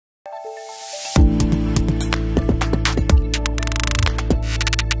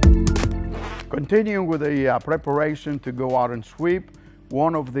Continuing with the preparation to go out and sweep,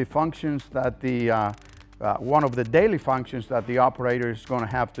 one of the functions that one of the daily functions that the operator is going to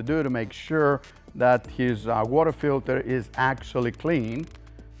have to do to make sure that his water filter is actually clean.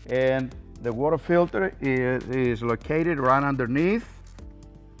 And the water filter is located right underneath.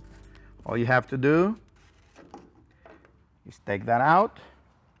 All you have to do is take that out,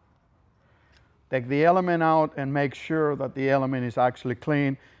 take the element out, and make sure that the element is actually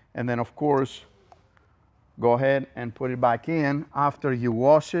clean. And then, of course, go ahead and put it back in after you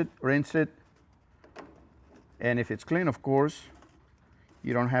wash it, rinse it. And if it's clean, of course,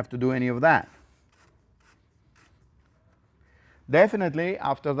 you don't have to do any of that. Definitely,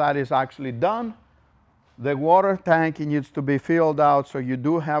 after that is actually done, the water tank needs to be filled out so you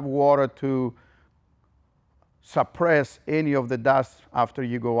do have water to suppress any of the dust after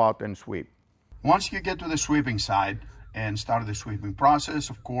you go out and sweep. Once you get to the sweeping side and start the sweeping process,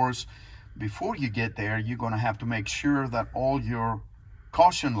 of course, before you get there, you're going to have to make sure that all your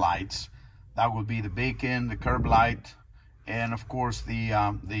caution lights, that will be the beacon, the curb light, and of course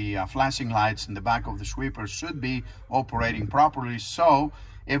the flashing lights in the back of the sweeper should be operating properly, so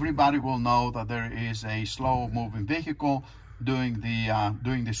everybody will know that there is a slow moving vehicle doing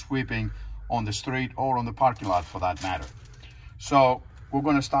the sweeping on the street or on the parking lot for that matter. So we're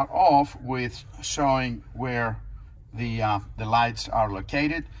going to start off with showing where the lights are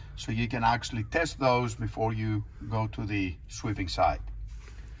located, so you can actually test those before you go to the sweeping side.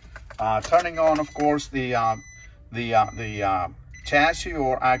 Turning on, of course, the chassis,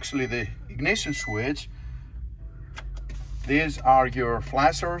 or actually the ignition switch. These are your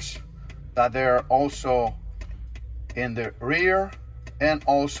flashers that they're also in the rear and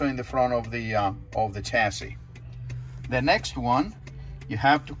also in the front of the chassis. The next one, you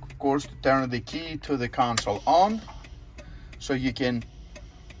have to, of course, to turn the key to the console on so you can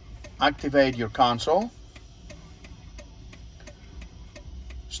activate your console.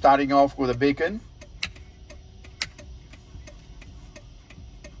 Starting off with a beacon.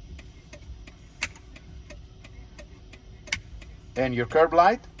 And your curb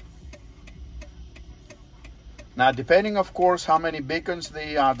light. Now, depending, of course, how many beacons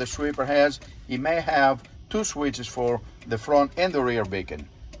the sweeper has, it may have two switches for the front and the rear beacon.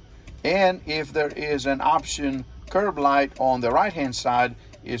 And if there is an option curb light on the right hand side,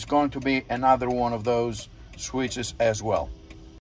 it's going to be another one of those switches as well.